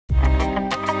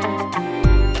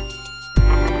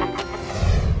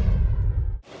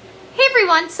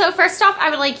everyone, so first off I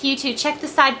would like you to check the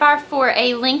sidebar for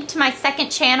a link to my second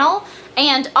channel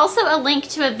and also a link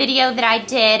to a video that I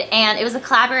did, and it was a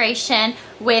collaboration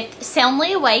with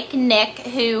Soundly Awake Nick,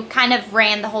 who kind of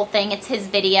ran the whole thing. It's his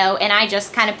video and I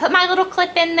just kind of put my little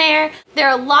clip in there. There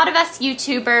are a lot of us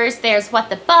YouTubers. There's What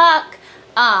the Buck,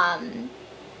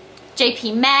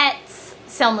 JP Metz,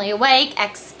 Soundly Awake,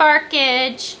 X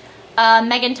Sparkage,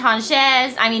 Megan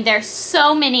Tangez. I mean, there's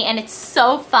so many and it's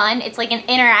so fun. It's like an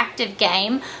interactive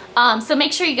game. So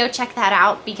make sure you go check that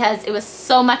out because it was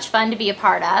so much fun to be a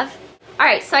part of.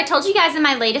 Alright, so I told you guys in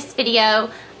my latest video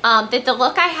that the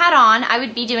look I had on, I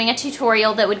would be doing a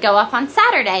tutorial that would go up on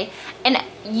Saturday. And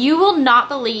you will not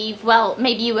believe, well,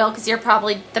 maybe you will because you're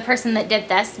probably the person that did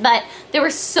this, but there were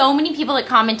so many people that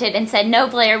commented and said, no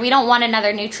Blair, we don't want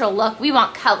another neutral look. We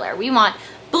want color. We want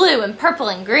blue and purple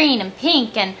and green and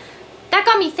pink. And that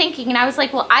got me thinking, and I was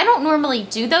like, well, I don't normally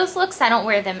do those looks. I don't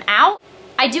wear them out.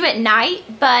 I do at night,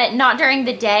 but not during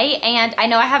the day, and I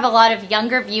know I have a lot of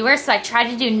younger viewers, so I try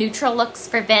to do neutral looks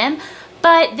for them.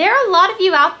 But there are a lot of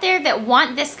you out there that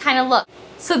want this kind of look.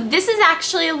 So this is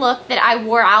actually a look that I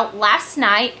wore out last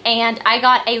night, and I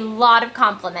got a lot of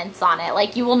compliments on it,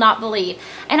 like you will not believe.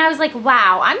 And I was like,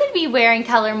 wow, I'm going to be wearing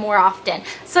color more often.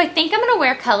 So I think I'm going to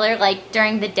wear color like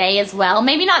during the day as well.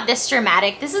 Maybe not this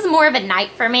dramatic. This is more of a night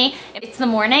for me. It's the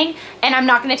morning, and I'm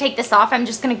not going to take this off. I'm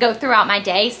just going to go throughout my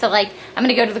day. So like I'm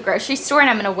going to go to the grocery store and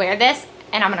I'm going to wear this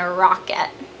and I'm going to rock it.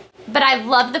 But I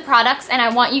love the products and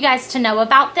I want you guys to know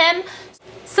about them.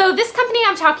 So this company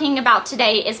I'm talking about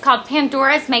today is called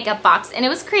Pandora's Makeup Box, and it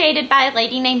was created by a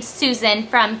lady named Susan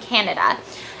from Canada.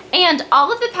 And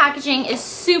all of the packaging is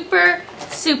super,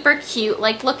 super cute.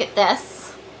 Like, look at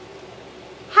this.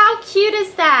 How cute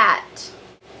is that?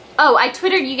 Oh, I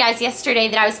twittered you guys yesterday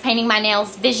that I was painting my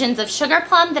nails Visions of Sugar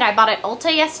Plum that I bought at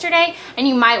Ulta yesterday, and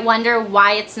you might wonder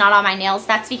why it's not on my nails.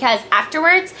 That's because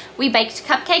afterwards we baked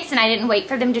cupcakes and I didn't wait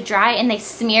for them to dry and they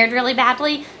smeared really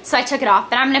badly, so I took it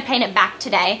off, but I'm going to paint it back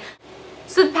today.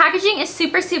 So the packaging is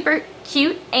super, super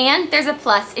cute, and there's a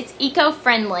plus. It's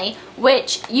eco-friendly,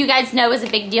 which you guys know is a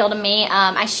big deal to me.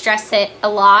 I stress it a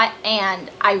lot, and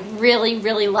I really,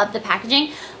 really love the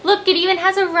packaging. Look, it even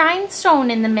has a rhinestone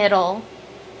in the middle.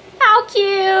 How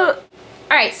cute!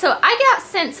 Alright, so I got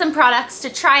sent some products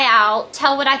to try out,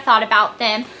 tell what I thought about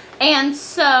them, and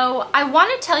so I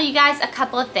want to tell you guys a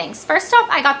couple of things. First off,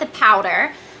 I got the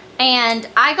powder, and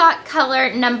I got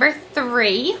color number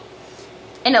 3,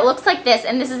 and it looks like this,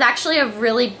 and this is actually a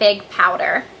really big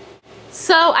powder.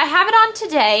 So I have it on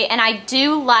today, and I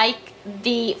do like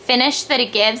the finish that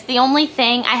it gives. The only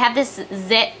thing, I have this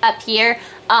zit up here,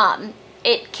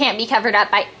 it can't be covered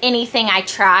up by anything I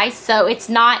try, so it's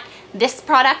not this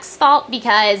product's fault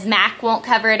because MAC won't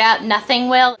cover it up, nothing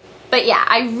will. But yeah,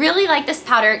 I really like this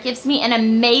powder. It gives me an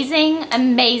amazing,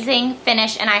 amazing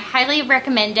finish, and I highly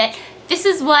recommend it. This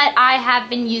is what I have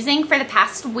been using for the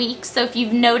past week, so if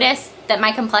you've noticed that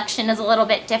my complexion is a little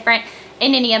bit different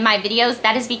in any of my videos,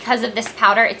 that is because of this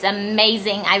powder. It's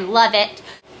amazing. I love it.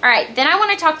 Alright, then I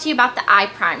want to talk to you about the eye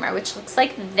primer, which looks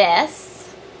like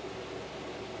this.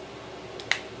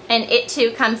 And it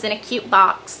too comes in a cute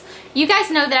box. You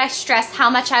guys know that I stress how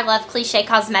much I love Cliche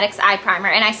Cosmetics eye primer,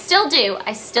 and I still do.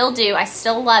 I still do. I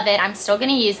still love it. I'm still going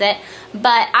to use it.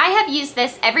 But I have used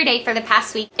this every day for the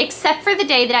past week, except for the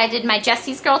day that I did my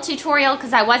Jessie's Girl tutorial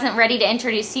because I wasn't ready to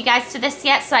introduce you guys to this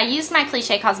yet, so I used my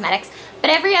Cliche Cosmetics. But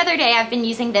every other day I've been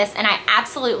using this, and I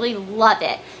absolutely love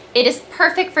it. It is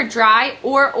perfect for dry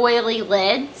or oily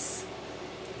lids.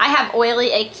 I have oily,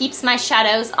 it keeps my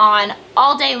shadows on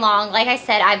all day long. Like I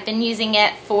said, I've been using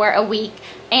it for a week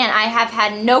and I have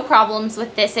had no problems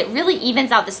with this. It really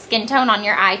evens out the skin tone on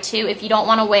your eye too. If you don't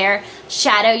want to wear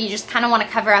shadow, you just kind of want to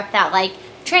cover up that like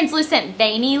translucent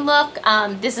veiny look.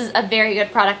 This is a very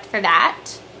good product for that.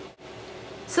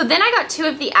 So then I got 2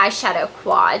 of the eyeshadow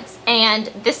quads, and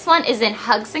this one is in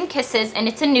Hugs and Kisses, and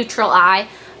it's a neutral eye,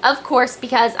 of course,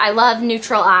 because I love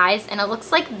neutral eyes, and it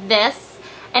looks like this.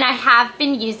 And I have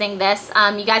been using this.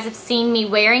 You guys have seen me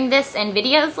wearing this in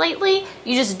videos lately.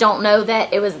 You just don't know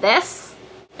that it was this.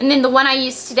 And then the one I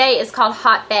used today is called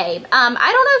Hot Babe. I don't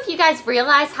know if you guys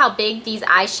realize how big these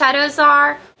eyeshadows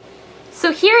are.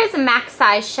 So here is a MAC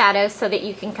size shadow so that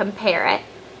you can compare it.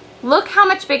 Look how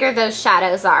much bigger those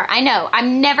shadows are. I know,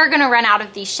 I'm never going to run out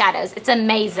of these shadows. It's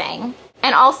amazing.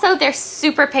 And also they're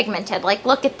super pigmented. Like,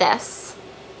 look at this.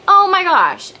 Oh my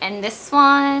gosh. And this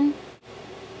one.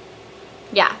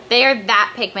 Yeah, they are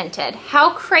that pigmented.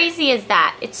 How crazy is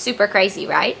that? It's super crazy,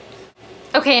 right?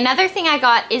 Okay, another thing I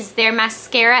got is their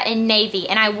mascara in navy,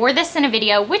 and I wore this in a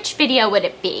video. Which video would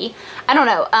it be? I don't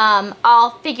know.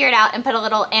 I'll figure it out and put a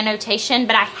little annotation,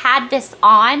 but I had this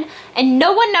on, and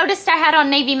no one noticed I had on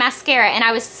navy mascara, and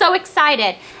I was so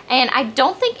excited. And I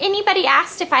don't think anybody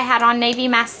asked if I had on navy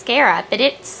mascara, but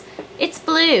it's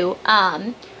blue.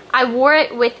 I wore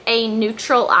it with a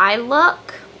neutral eye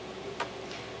look,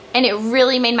 and it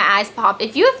really made my eyes pop.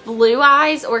 If you have blue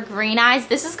eyes or green eyes,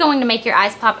 this is going to make your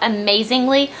eyes pop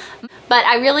amazingly. But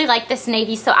I really like this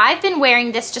navy, so I've been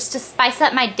wearing this just to spice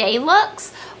up my day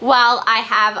looks while I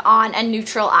have on a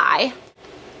neutral eye.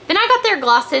 Then I got their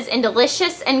glosses in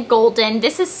Delicious and Golden.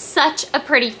 This is such a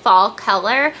pretty fall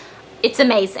color. It's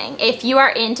amazing. If you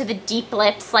are into the deep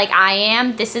lips like I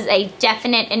am, this is a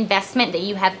definite investment that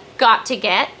you have got to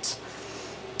get.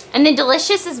 And then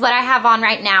Delicious is what I have on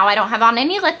right now. I don't have on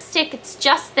any lipstick. It's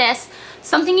just this.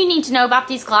 Something you need to know about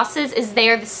these glosses is they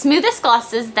are the smoothest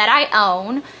glosses that I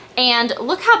own. And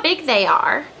look how big they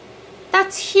are.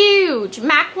 That's huge.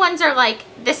 MAC ones are like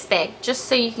this big, just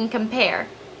so you can compare.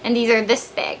 And these are this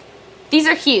big. These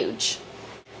are huge.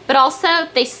 But also,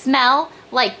 they smell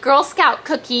like Girl Scout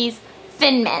cookies,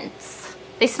 Thin Mints.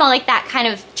 They smell like that kind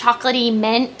of chocolatey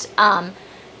mint.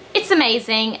 It's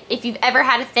amazing. If you've ever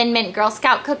had a Thin Mint Girl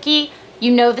Scout cookie,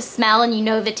 you know the smell and you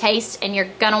know the taste, and you're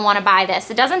gonna wanna buy this.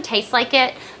 It doesn't taste like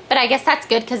it, but I guess that's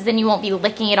good because then you won't be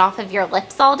licking it off of your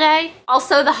lips all day.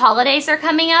 Also, the holidays are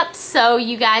coming up, so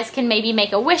you guys can maybe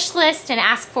make a wish list and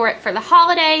ask for it for the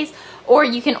holidays, or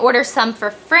you can order some for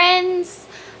friends.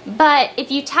 But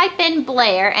if you type in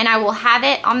Blair, and I will have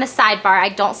it on the sidebar, I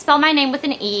don't spell my name with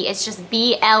an E, it's just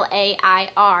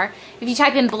B-L-A-I-R. If you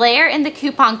type in Blair in the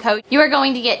coupon code, you are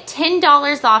going to get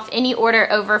 $10 off any order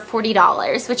over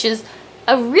 $40, which is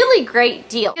a really great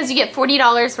deal because you get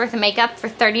 $40 worth of makeup for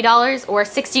 $30 or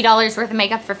 $60 worth of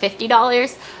makeup for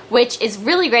 $50, which is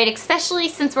really great, especially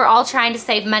since we're all trying to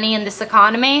save money in this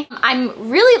economy. I'm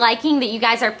really liking that you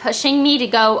guys are pushing me to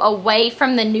go away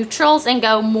from the neutrals and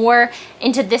go more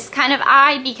into this kind of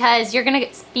eye, because you're gonna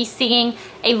be seeing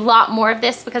a lot more of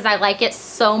this because I like it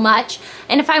so much.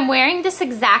 And if I'm wearing this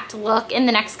exact look in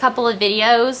the next couple of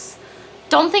videos,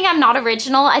 don't think I'm not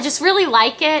original. I just really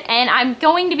like it, and I'm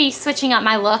going to be switching up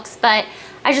my looks, but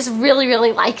I just really,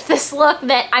 really like this look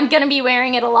that I'm gonna be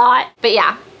wearing it a lot. But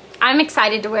yeah, I'm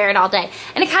excited to wear it all day.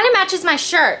 And it kind of matches my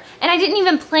shirt, and I didn't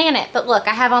even plan it, but look,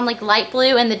 I have on like light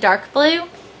blue and the dark blue.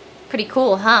 Pretty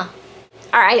cool, huh?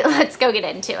 All right, let's go get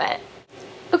into it.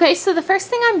 Okay, so the first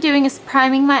thing I'm doing is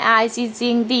priming my eyes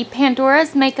using the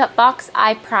Pandora's Makeup Box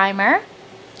Eye Primer.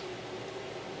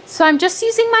 So I'm just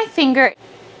using my finger.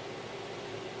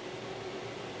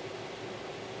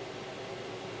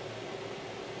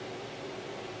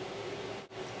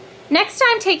 Next,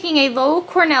 I'm taking a Lowell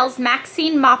Cornell's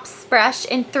Maxine Mops brush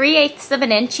in 3/8 of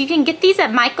an inch. You can get these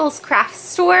at Michael's Craft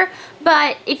Store,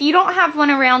 but if you don't have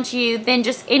one around you, then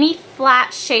just any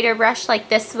flat shader brush like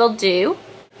this will do.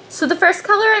 So the first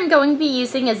color I'm going to be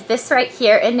using is this right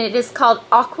here, and it is called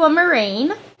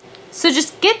Aquamarine. So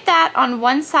just get that on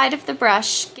one side of the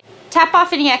brush. Tap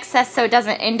off any excess so it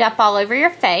doesn't end up all over your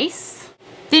face.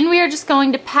 Then we are just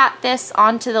going to pat this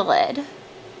onto the lid.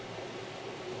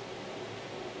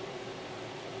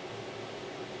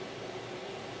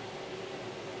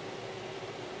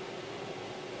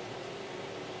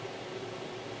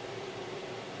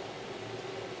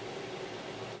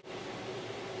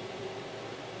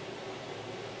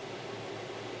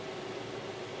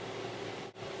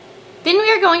 Then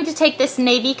we are going to take this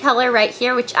navy color right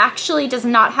here, which actually does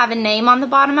not have a name on the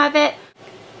bottom of it.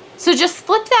 So just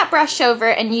flip that brush over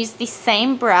and use the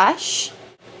same brush.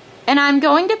 And I'm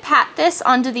going to pat this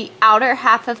onto the outer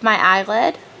half of my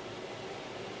eyelid.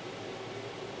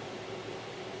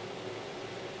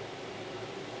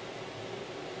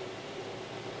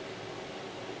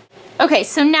 Okay,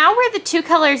 so now where the two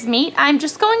colors meet, I'm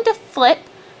just going to flip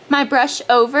my brush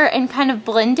over and kind of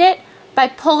blend it by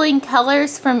pulling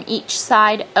colors from each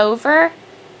side over.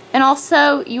 And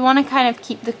also, you want to kind of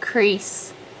keep the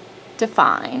crease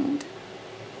defined.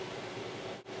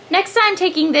 Next, I'm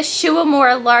taking this Shu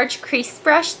Uemura large crease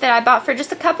brush that I bought for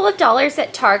just a couple of dollars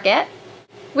at Target.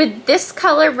 With this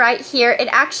color right here, it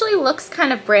actually looks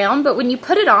kind of brown, but when you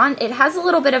put it on, it has a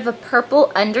little bit of a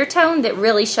purple undertone that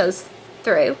really shows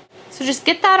through. So just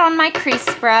get that on my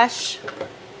crease brush.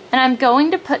 And I'm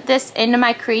going to put this into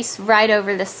my crease right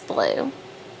over this blue.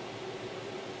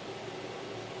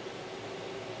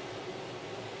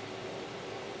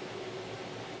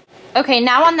 Okay,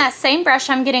 now on that same brush,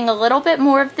 I'm getting a little bit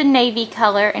more of the navy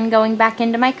color and going back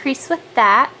into my crease with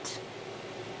that.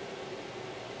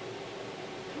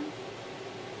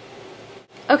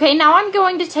 Okay, now I'm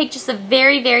going to take just a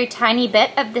very, very tiny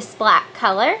bit of this black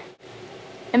color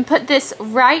and put this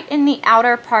right in the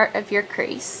outer part of your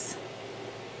crease.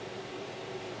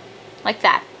 Like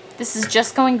that. This is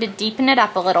just going to deepen it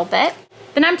up a little bit.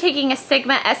 Then I'm taking a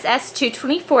Sigma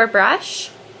SS224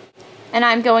 brush and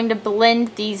I'm going to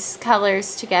blend these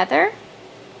colors together.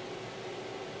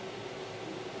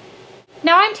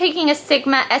 Now I'm taking a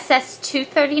Sigma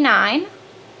SS239.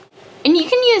 And you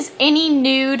can use any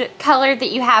nude color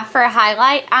that you have for a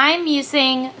highlight. I'm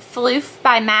using Phloof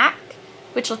by MAC,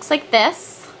 which looks like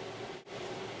this.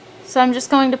 So I'm just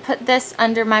going to put this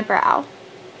under my brow.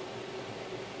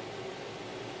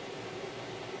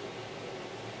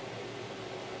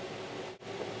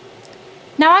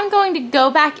 Now I'm going to go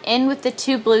back in with the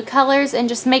two blue colors and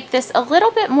just make this a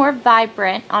little bit more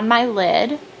vibrant on my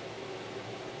lid.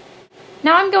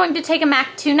 Now I'm going to take a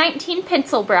MAC 219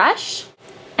 pencil brush.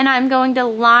 And I'm going to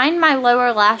line my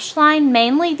lower lash line,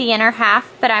 mainly the inner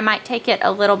half, but I might take it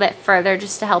a little bit further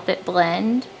just to help it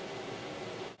blend.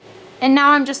 And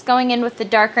now I'm just going in with the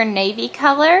darker navy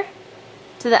color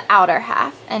to the outer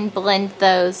half and blend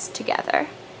those together.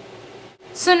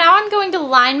 So now I'm going to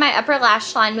line my upper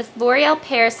lash line with L'Oreal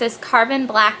Paris's Carbon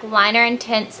Black Liner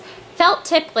Intense Felt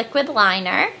Tip Liquid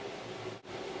Liner.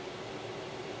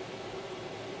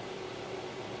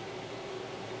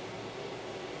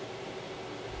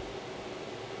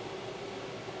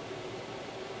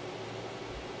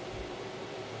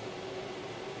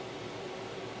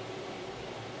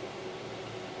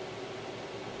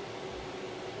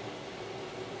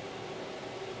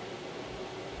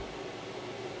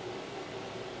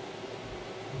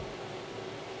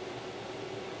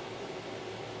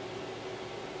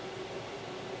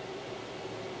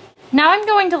 Now I'm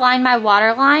going to line my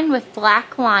waterline with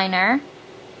black liner.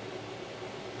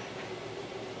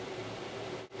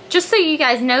 Just so you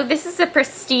guys know, this is a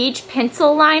Prestige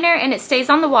pencil liner and it stays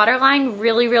on the waterline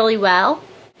really, really well.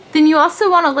 Then you also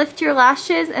want to lift your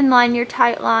lashes and line your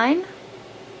tight line.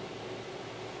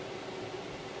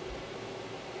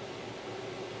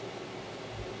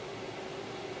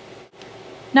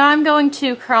 Now I'm going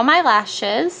to curl my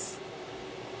lashes.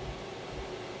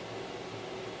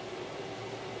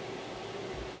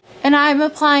 And I'm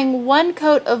applying one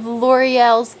coat of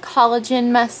L'Oreal's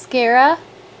Collegian mascara.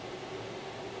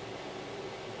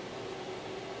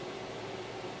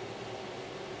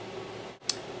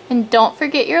 And don't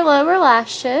forget your lower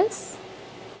lashes.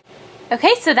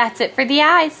 Okay, so that's it for the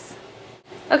eyes.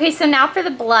 Okay, so now for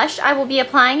the blush, I will be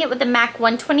applying it with the MAC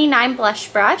 129 blush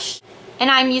brush.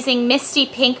 And I'm using Misty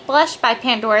Pink Blush by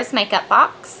Pandora's Makeup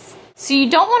Box. So you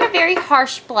don't want a very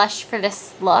harsh blush for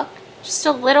this look. Just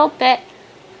a little bit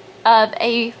of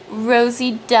a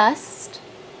rosy dust.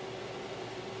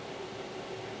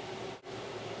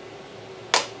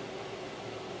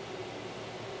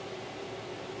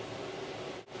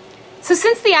 So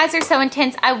since the eyes are so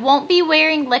intense, I won't be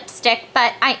wearing lipstick,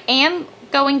 but I am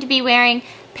going to be wearing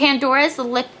Pandora's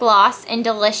lip gloss in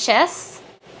Delicious.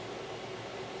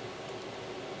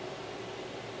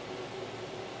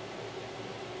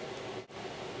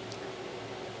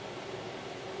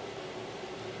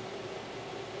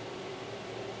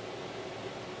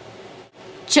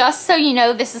 Just so you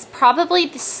know, this is probably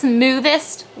the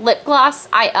smoothest lip gloss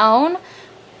I own.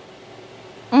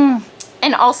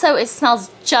 And also it smells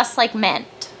just like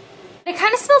mint. It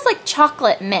kind of smells like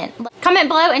chocolate mint. Comment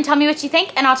below and tell me what you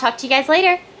think, and I'll talk to you guys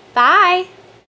later. Bye!